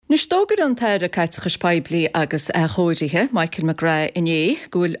Nus tógad an tAire Caiteachais Poibl agus irithe McGrath inné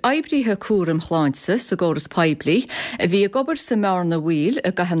gúil oibrithe cuaram chláinsa sa góras Poibl a bhí gobar sa mbearna bhfuil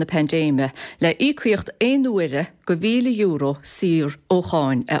a gahanna pandéime le ícríocht uaire go €1,000 saor ó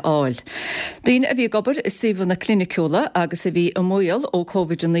cháin a bhaoil. Dín a bhí gobar is na clinicúla agus a bhí bhfuil ó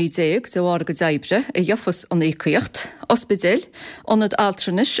COVID-19 tAire go dtAire a dheofas an ícríocht, ospidéal, onad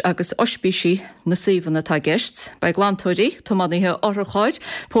altranis agus ospísí na na tá geist, bei glantóirí, tomanithe orthaáid,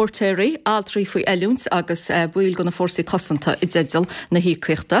 tAire, altrí faoi eiliúns agus bhfuil gona fórsaí cosanta I ddedal na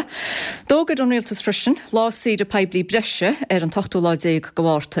hícríochta. Dógad an rialtas frisin, lá siad a Poibl breise an 18 go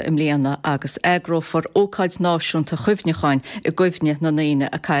bhharrta mbearna agus agrófar ócáid náisiúnta chuimhneáin I gcuimhne na naine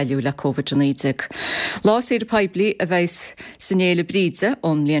a cailliú le COVID-19. Lá siad a Poibl a bheits sanéile bríde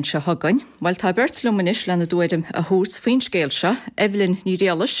ón mbliain se thugainn, bhail tá beirt lumanis le na dtuairim a thuairs faoin scéalse, Evelyn ní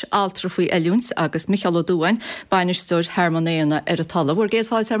réalas, altra faoi eiliúns agus Miche bainisteoir harmonéana a talla. Bhfuair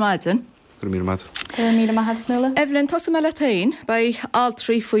géalfáid ar maidin? Evelyn, tosa me le tain, bei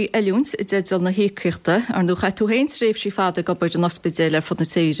altrí faoi eiliúns I ddedal na hícríochta ar nó chaith tú héin tréimh sí fada go bud an ospidéal ar fud na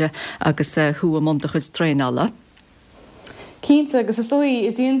tAire agus thu amondachas tréinala. Cínta agus is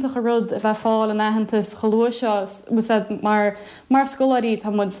is ionintach a rud a bheith fáil an aitheantas cholua seo mar scoláirí tá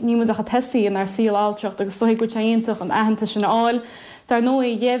ní a tesaí in ar síl altracht agus go ionintach an aitheantas sin áil. Dar nó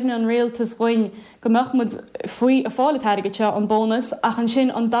dhéimhne an réaltas goin go meachmud faoi a fála tAire seo an bónus ach an sin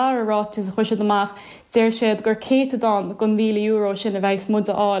an dararát is a chuise amach déir siad gur €100 gon €1,000 sin a bheith mud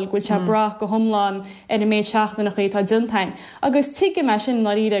aáil gúil se brach go thomláin ina méid seachna nach tá dintain. Agus tuige me sin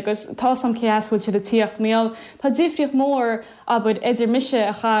na ide agus tá sam ceasúil siad a tíocht méal tá difriocht mór abud idir Miche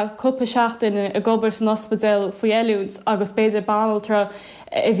a cha cúpa seachtain a gobar san ospidéal faoi eiliúns agus beidir banaltra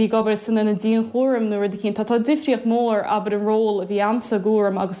a bhí gobar san na díon chóram nuair a cinn tá difriocht mór abud an ról a bhí amsa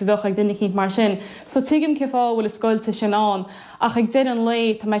gúram agus bheoch ag duine cinn mar sin. So tuigim ce fáhfuil is scoilte sin an ach ag duine an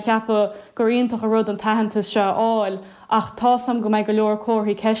lei tá me cheappa go ionintach a rud an tahananta seo áil ach tásam go méid go leor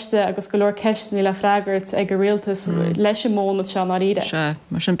cóirí ceiste agus go leor ceistní le freigart ag go rialtas leis an móna seo na ide. Se,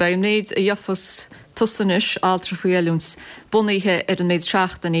 mar sin beim néad a dheofas tusanis altra faoi eiliúns bunaithe ar an méid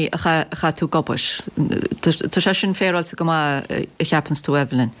seachtaí a cha tú gobais. Tá sé sin féráilte go má a cheapans tú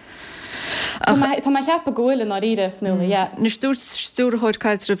Evelyn. Tá mai cheappa gohfuil na ide fnúla, Nus stúrthóid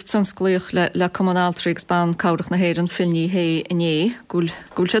caiiltrih sansclaoch le commonaltrigs ban cabhrach na héir an filní hé inné, gúil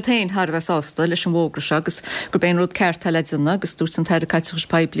sé tain thar bheits ásta leis an bhógra se agus gur ben rud ceart leidirna agus dúirt an tAire Caiteachais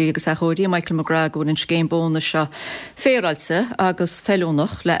Poibl agus Athch McGrath gúin céim bóna se féráilte agus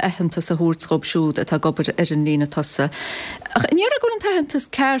fellúnach le aitheantas a thuairscób siúd atá gobar ar an lína tasa. Ach níor a gúil an aitheantas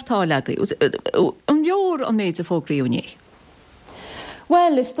ceartá legaí, an leor an méid a fógraíúné.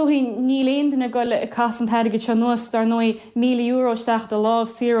 Well, is stohí ní léondana go le cas an tAire seo nuas dar nói €1,000 steach a lámh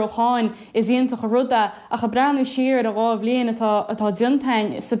saor ó cháin is ionintach a ruda ach a breanú siar a gáibh léon atá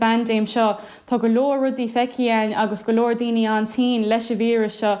dintain sa bandéim seo tá go leor rudaí feiciáin agus go leor daoine an tín leis a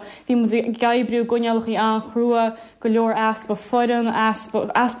bhíra seo bhí mu gaibrú gonealachaí an chrua go leor aspa fodan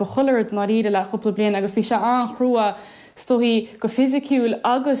aspa cholarad na ide le chupla bliain agus bhí se an chrua stohí go fisiciúil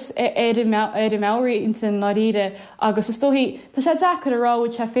agus meirí in san naríide agus is stohí tá sé dachar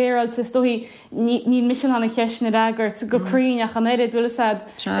aráid se féral sa stohí ní mission anna cheisna agart go críneach an éidir dúlasad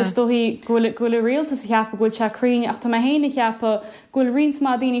is stohí gola rialtas cheappa goil se críne ach tá mai héna cheappa goil rint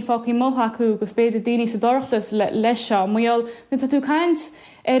má daoine fáí móthachú go spéidir daoine sa dorchtas leis seo muil na tú caint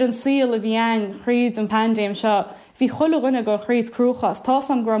ar an síl a bhí an chríd an pandéim seo Bhí chola rinne go chríd cruúchas, tá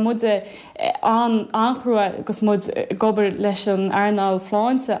sam gur muide an chrua agus mud gobar leis an airnáil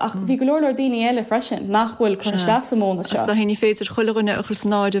fláinte ach bhí go leor daoine eile freisin nach bhfuil chun steamóna seo. Tá héna féidir chola rinne a chus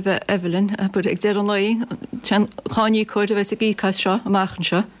náide bheith Evelyn bud ag dear an laí cháinní chuirde bheits a gcaitheamh seo amachchan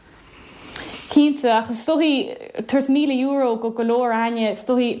seo. Cínta agus stohí tuairt €1,000 go leor aine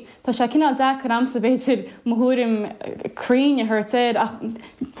stohí tá sé cinál dachar amsa béidir mthúrim críne thuirtéad ach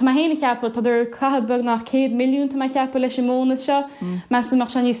tá mai héna cheappa tá idir caithbeg nach 100 milliún tá mai cheappa leis an móna seo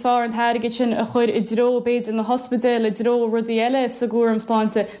measúach se níos fearr an tAire sin a chuir I dro béidir na hospidéal I dro rudí eile sa gúram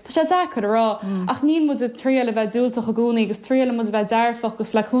sláinte tá sé dachar rá ach ní mud a tríal a bheith dúltach a gúnaí agus tríal mud bheith dearfach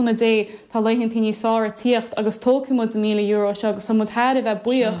gus leúna dé tá leihintí níos fearr a tíocht agus tóca mud €1,000 seo agus sa mud tAire bheith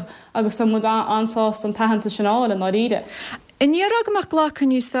buíoch agus sa mud ansást an tahananta sinála na ide. In níor agamach ghlachan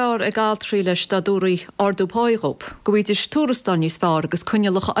níos fearr ag altrí leis dúirí ardú páirób, go bhfuil is túrastal níos fearr agus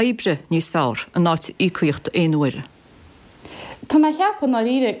coinnealacha oibre níos fearr an náit ícríocht uaire. Tá mai cheappa na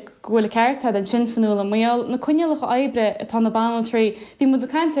ide gohfuil ceirthe an sin fanúla maiall na coinealacha oibre atá na banaltrí, bhí mu a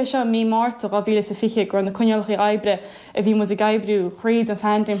caiinte seo mí máta a bhíle sa fiche gur na coinealacha oibre a bhí mu a gaibrú chríd an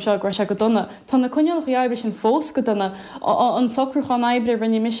fandim seo gur se go donna. Tá na coinealacha oibre sin fós go donna an socrúchan oibre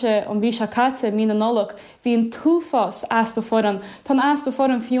rinne Miche an bhí se caite mí na nolog, hí an túfas aspa foran. Tá aspa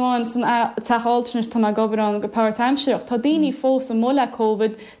foran fiúan san teáiltris tá gobarán go power timeseocht. Tá daoine fós an mola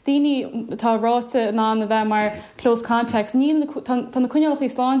COVID, daoine tá ráte ná na bheith mar close contacts. Tá na coinealacha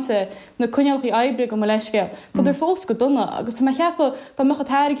Isláinte na coinealacha oibre go leisceil. Tá idir fós go donna, agus tá cheappa ba mecha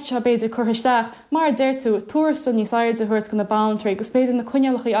tairig se beidir chuthaisteach, mar deirú túrastan níos airde thuirt go na balantrí, agus beidir na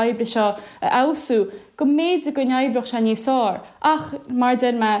coinealacha oibre seo ausú, go méid a go neibroch se níos fearr. Ach, mar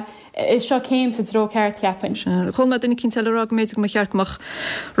den me is seo céim sa dro ceart ceapan. Chol me duna cinn teile go méid go cheartach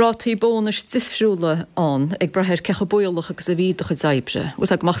rátaí bónas difriúla an ag brethir cecha bhaoilach agus a bhíach a daibre.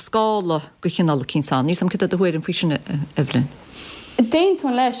 Was ag mach scála go chinál cinn san, níos am cid a thuirin fao sin Evelyn.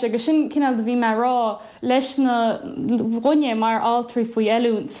 Déintún leis agus sin cinál a bhí me rá leis na runne mar altrí faoi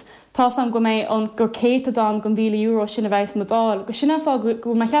eúnt. Tá sam go méid an gur céta don go €1,000 sin a bheith modáil. Go sinna fá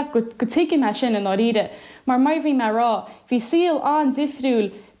go me cheap go tuigi me sin an áíide. Mar bhí me rá, bhí síl an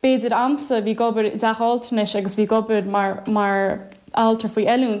difriúil beidir amsa bhí gobar deáiltanis agus bhí gobar mar altar faoi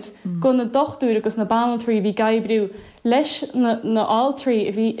eúnt. Go na dochtú agus na banaltrí bhí gaibrú leis na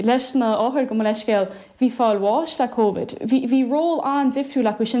altrí leis na áthir go leiscéil bhí fáil bháis le COVID. Bhí ról an difriú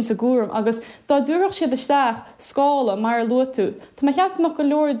le go sin sa gúram agus dá dúireach siad isteach scála mar luatú. Tá me cheapach go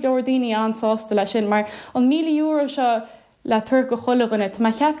leor daoine ansásta lei sin mar an €1,000 se le tuair go chulaganna,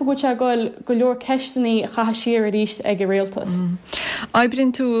 Tá cheappa go se go leor ceistenaí chatha siar a ríist ag réaltas.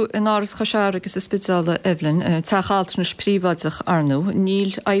 Oibríonn tú an áras chasear agus is spitála Evelyn, teáiltanas príomhaideach arnú,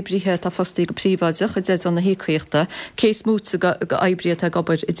 níl oibrithe tá fostaí go príomhaideach a déad an na hécuochta, céis múta go oibrithe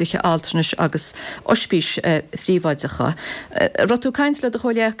gobar i dtithe áltanas agus ospís príomhaideacha. Rotú caiins le a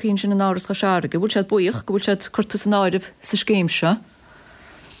choileachcíonn sin an áras chasear, go bhfuil sé buíoch, go bhfuil sé curtas an áirih sa scéimse?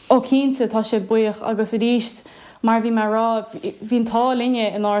 Ó cínta tá sé buíoch agus a ríist, mar bhí mar rá hín tá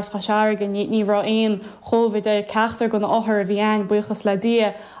linne in áras chasearga ní rá aon chomhid ar ceachtar go na áthir a bhí an buchas le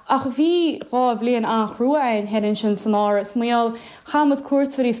dia. Ach bhí rá bblion an chrúin headin sin san áras. Muall chamad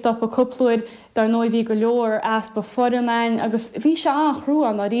cuairtarí stop a coplúid dar nó bhí go leor aspa fodain agus bhí se an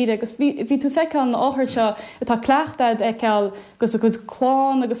chrúan á ríide, agus bhí tú feiceáil na áthir seo atá cleachtaid eiceáil gus a go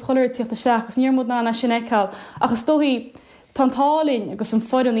chláán agus choirtíocht isteach agus níor mód ná sin eiceáil. Agus dóhí Tantálinn agus an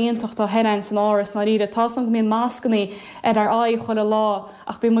fud an íontacht á headin san áras na ríide, tá an go míon máscaní ar áid chuile lá,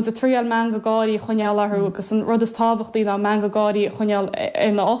 ach bí mu a tríal me go gáirí chuneal lethú, agus an rud is tábhachtaí ná me go gáirí chuneal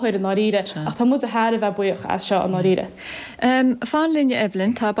in na áhuiid an ríide, ach tá mu a head a bheith buíoch as seo an ríide. Fáin linne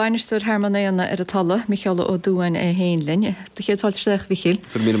Evelyn, tá bainisúir Hermanéanna ar a talla, Miche ó dúin a héin linne. De chéadháil steach Michiel.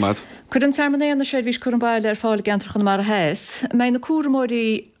 Gur mí mat. Chud an Hermanéanna sé bhís chur an baile ar fáil gentrachan mar a héas. Mé na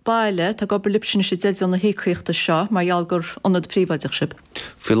cuaramóí baile tá gobar lipsin sé déad an na hécuochta seo, mar eallgur anad príomhaideach sib.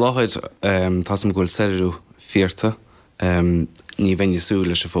 Fi láhaid tá sam ghfuil seirú fíorta, ní bhaine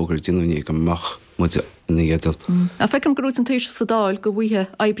súla se fógur dúine go mach mu na dhéadal. A feicem grút an tuis sa dáil go bhuithe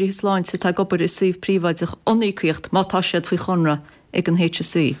oibrithe Isláinte tá gobar is síomh príomhaideach onícuocht má tá siad faoi chunra ag an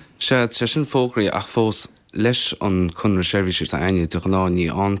HSC. Se sin fógraí ach fós leis an chunra seirbhísir tá aine do ná ní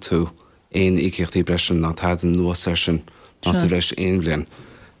an tú éon íceochtaí bresin ná tá an nua sin ná sa reis éon blian.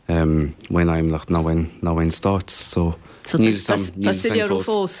 When I'm nach náhain start, so níl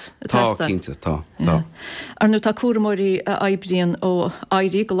fós. Tá cínta, tá. Arnú tá cuaramóí a oibríonn ó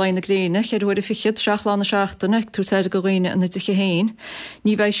airí go lein na gréine, chéadúir a fichiad seaachlána seachtainna, tú sé go gghine an itiche héin.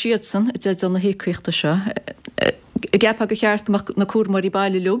 Ní bheith siad san, i déad an na hécuochta seo. I gceappa go cheart na cuaramóí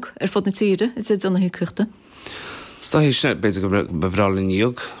baile lug ar fod na tíre, i déad an na hécuochta. Stá hí sinna beidir go bhrálainn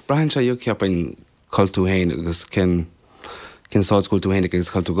iog. Brahann sé iog ceapain coltú héin agus cin sáilsúil tú hénig agus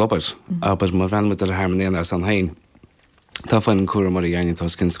chailtú gobar, aber mar bhean mu ar Hermanéanna as an hain. Tá fain an cuaramóí dhéanaan tá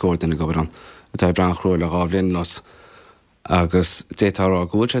cin scóir duna gobar an. Tá bran chrúir le gábhlinn nos agus détárá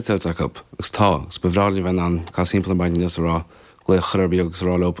go bhfuil sé tilteach up, agus tá, gus bhrálaí bhein an cá simple mar níos rá gléich chuirbí agus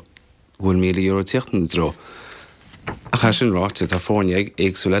rálob €1,000,000 tíochtna dro. A cha sin ráte tá fórne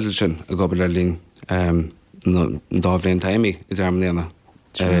éagsú leile sin a gobar le lín dábhlinn taimí is Hermanéanna.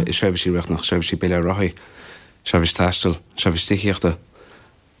 Is sreibhsí reach nach sreibhsí béile rathaí. Se bhís teistil, se bhís tííochta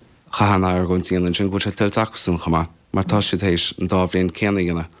chahanna ar gún tíanann sin bhúil sé tilteachsan chamá, mar tá si éis an dábhlíonn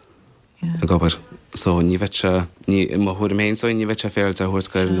céanana a gobar. So ní bheith se, ní thuair méonsáin ní bheith se féil a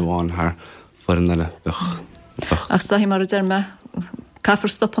thuaircair nóháin th foran eile bech. Agus tá hí mar a derme caafar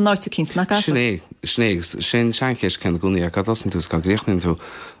stop an áirte cíns na caafar? Snéigs, sin seancéis cen gúnaí a cadasn tús cá gréichninn tú,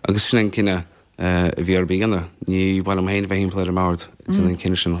 agus sin cinenne bhíar bíganna, ní bhil am héin bheith hímpla a mát, tin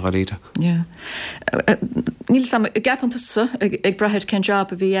cinine sin choíide. Níl sam gapantasa ag brethir cén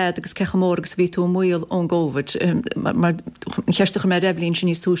job a bhí agus cecha mór agus bhí tú mhuiil ón ggóvid mar cheistach mé Evelyn sin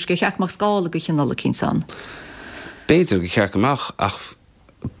níos túisce cheach mar scála go chinala cín san. Béidir go cheach amach ach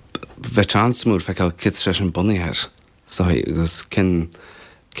bheitchansmúr feicil kit sé an buníthe so agus cin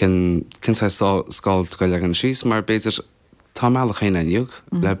scáil goil an síos mar béidir tá meach chéine aniuг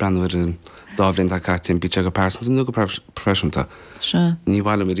le brandhar an dábhrín a caiitín bí go person nu go professionta. Ní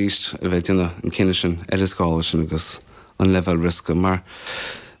bhile mé ríist a bheith duine an cinine sin scáil sin agus an level risca mar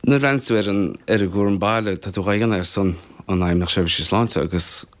na reinúir an a gúr an bailile tá tú gan ar son an aim nach sebh láinte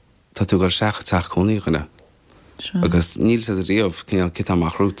agus tá tú gur seach teach coníghine. Agus níl sé a riomh cinál kit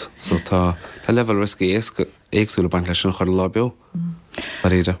amach rút, so tá level risca éagsúla bank leis sin chuir lábeo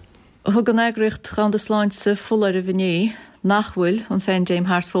mar ire. Thug an eagricht gan de sláinte fular a bhné nachhfuil an féin James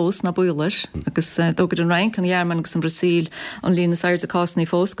Hart fós na bhailir agus dogad an rain an dhearman agus an Brasil an lína sair a cásanna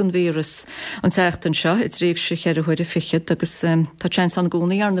fós gan vírus an teachtain seo it réomh se cheir a chuir a fichiid agus tá tsean an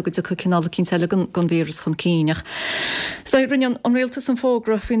gúnaí ar na go a cinál cin teile gan vírus chun cíineach. Sta rinne an réaltas an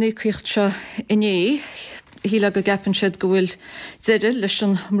fógra fao nucríocht seo inné híle go gapan siad go bhfuil deidir leis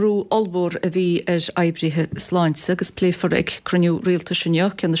an mrú olbór a bhí ar oibrithe sláinte agus pléfar ag cruniú réalta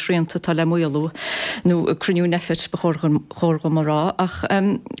sinne cean na sréanta tá le muilú nó cruniú nefit be chóir go marrá ach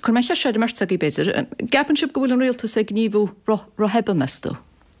chun meiche sé marta í beidir. Gapan siad go bhfuil an réaltas ag níomh roheba mesto.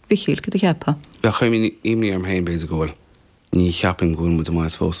 Bhí chiil go cheappa. Be chuimí imní am héin beidir gohfuil ní cheapan gúil mu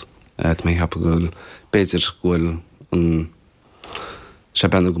más fós. mé heappa goil beidir gohfuil an sé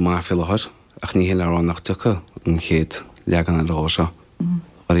benna go má fiáthir. Ach ní héile rán nach tucha an chéad legan an le seo.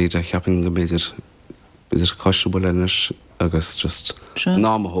 Ar iad cheapin go beidir cosisiú lenis agus just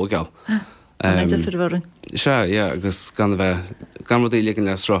ná a hógeall. Se, agus gan bheith gan í legan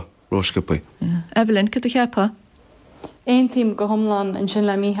leis róscopa. Evelyn, cad a cheappa? Ein tím go homlan in sin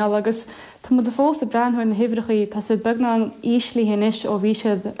le Miche agus tá mu a fós a brandhain na hifrichaí tá sé begna an íslí hénis ó bhí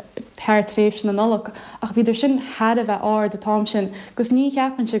siad peirtréh sin an nolach ach bhíidir sin head a bheith áir de tám sin gus ní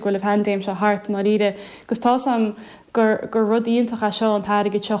cheapan se goil handéim se hart mar ide gus tá sam gur rud íontach seo an tAire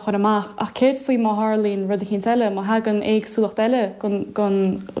go seo chur amach ach céad faoi má hálín rud chin eile má hagan éagsúlacht eile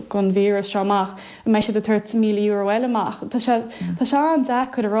gon vírus seo amach a mé sé de 30 milliún eile amach Tá se an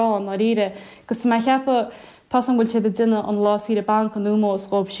deach chud arán mar ide gus mé cheappa Tás an bhfuil siad a duine an lásí a bank an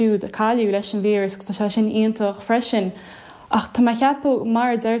númós rob siúd a caiú leis an vírus gus tá sé sin ionintach freisin. Ach tá mai cheapú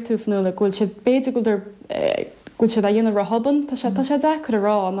mar deirtúfnúla gúil siad béidir gúil siad a dhéanana rahaban, tá sé deachar a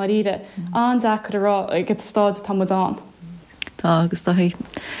rá mar ide an deachar a rá ag go stáid tamadán. Tá agus tá hí.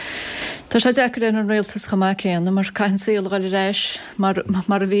 Tá sé deachar an réaltas chamácéanna mar caian síl gáil réis mar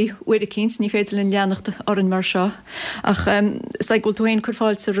a bhí uair cíns ní féidir linn leanachta orann mar seo. Ach is ag gúil tú haon chur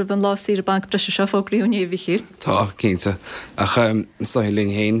fáilte a bhan lásí a bank breise seo fógraíú níomh chiil? Tá cínta. Ach sa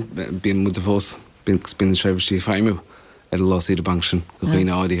linn héin bíon mu a fós bíon sebhsí feimú ar lásí a bank sin go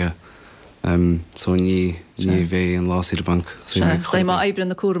chuoine áirithe. So ní bheith an lásí a bank. Sta má ebre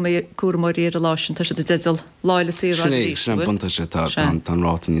na cuaramóí ar a lásin tá sé de dédal láile sí sin bunta sé tá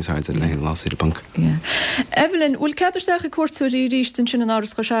ráta níos háid le lásí a bank. Evelyn, bhfuil ceidirsteach cuairtúirí rístin sin an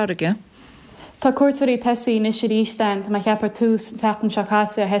áras go seaige? Tá cuairtúirí tesaí na sé rístein tá cheapar túús teachtam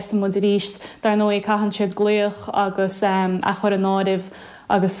seása a hesan mu ríist dar nó caihan siad gléoch agus a chur an náibh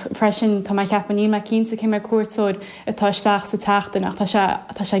agus freisin tá mai cheappa ní mai cínta cé mar cuairtóir atá isteach sa teachtain ach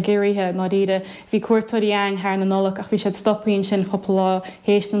tá sé géirithe ná ide bhí cuairtóirí an thar na nolach ach bhí siad stoppaíonn sin chopla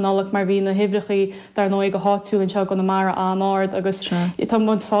hééis na nolach mar bhí na hifrichaí dar nó go háúlann seo go na mar anáard agus tá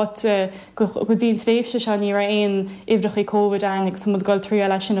mu fát go dtíon tréifse se ní ra aon ifrichaí COVID agus tá mu gáil trí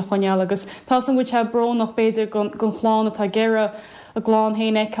lei sin na chuineal agus tá san bhúil se bro nach beidir gon chláán atá géire a glán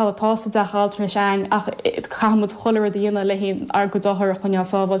héine calltása de haltar sein ach chahamú choir a dhéana le hén ar go dothir a chuneal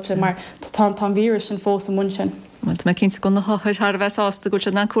sábailte mar tá vírus sin fós an mun sin. Want me cinn go na háid haar bheitsásta go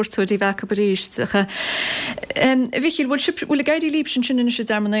an cuairtúirí bhecha baríist. Bhíil bhfuil gaiirí líbsin sin sé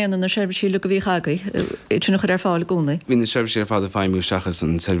dermanéana na sebhsí le go bhí chagaí sin chu ar fáil gúna. Bhín na sebhsí ar fád feimú seachas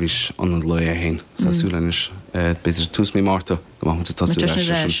an servís an le a héin sasúlanis beidir tús mí máta go má tasú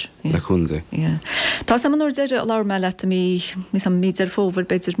leúnta. Tá sam an déidir a lá me le mí sam míidir fóbhar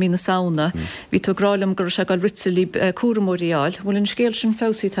beidir mí na saona, hí tú grálam gur se gáil ritsalí cuaramóíáil, bhfuil an scéal sin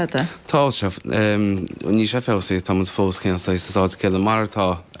fésaí teda? Tá se ní sé fésaí tá fós cén sáid céile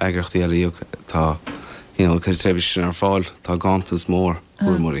martá agrachtaí eíoch tá chuir tréhis sin ar fáil tá gantas mór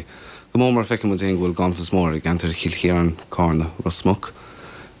cuaramóí. Go mó mar feice mu bhfuil gantas mór ag gantar chiilchéan cána ro smuc.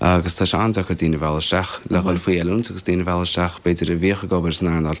 Agus tá se anteach chu dtíine bheileisteach le gáil faoi eún agus dtíine bheileisteach beidir a bhíocha gobar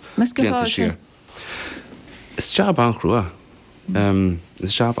nánal blianta siar. Is teab anchrúa.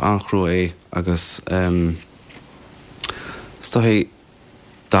 Is teab anchrú é agus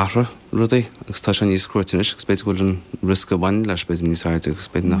dara rudaí agus tá sé níos cuairtenis, agus beidir bhfuil an risca bhain leis beidir níos airde agus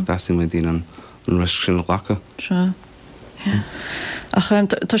beidir nach daí mé dtíana an risc sin lecha. Se. Ach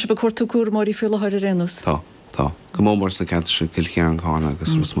tá sé be cuatú cuairmóí fiúla háir a rénús. Tá. Go mómór sa ceanta sin cilchean gána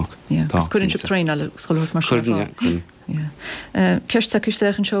agus rusmach. Gus chuann se tréine scoirt mar Ceist iste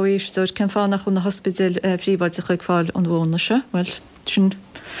an seo éisteir cen fánach chun na hospidal phríomhaid a chuig fáil an bhna se, well sin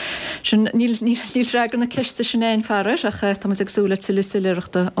níl freagan na ceiste sin éon fearir ach tá agsúla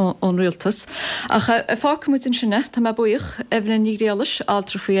tiileireachta ón rialtas. Ach fácamúin sinne tá buíoch Evelyn ní réalas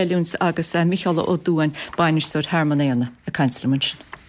altra faoi Eilúns agus Micheala ó dúin bainisúir Hermanéana a Cainstreman sin.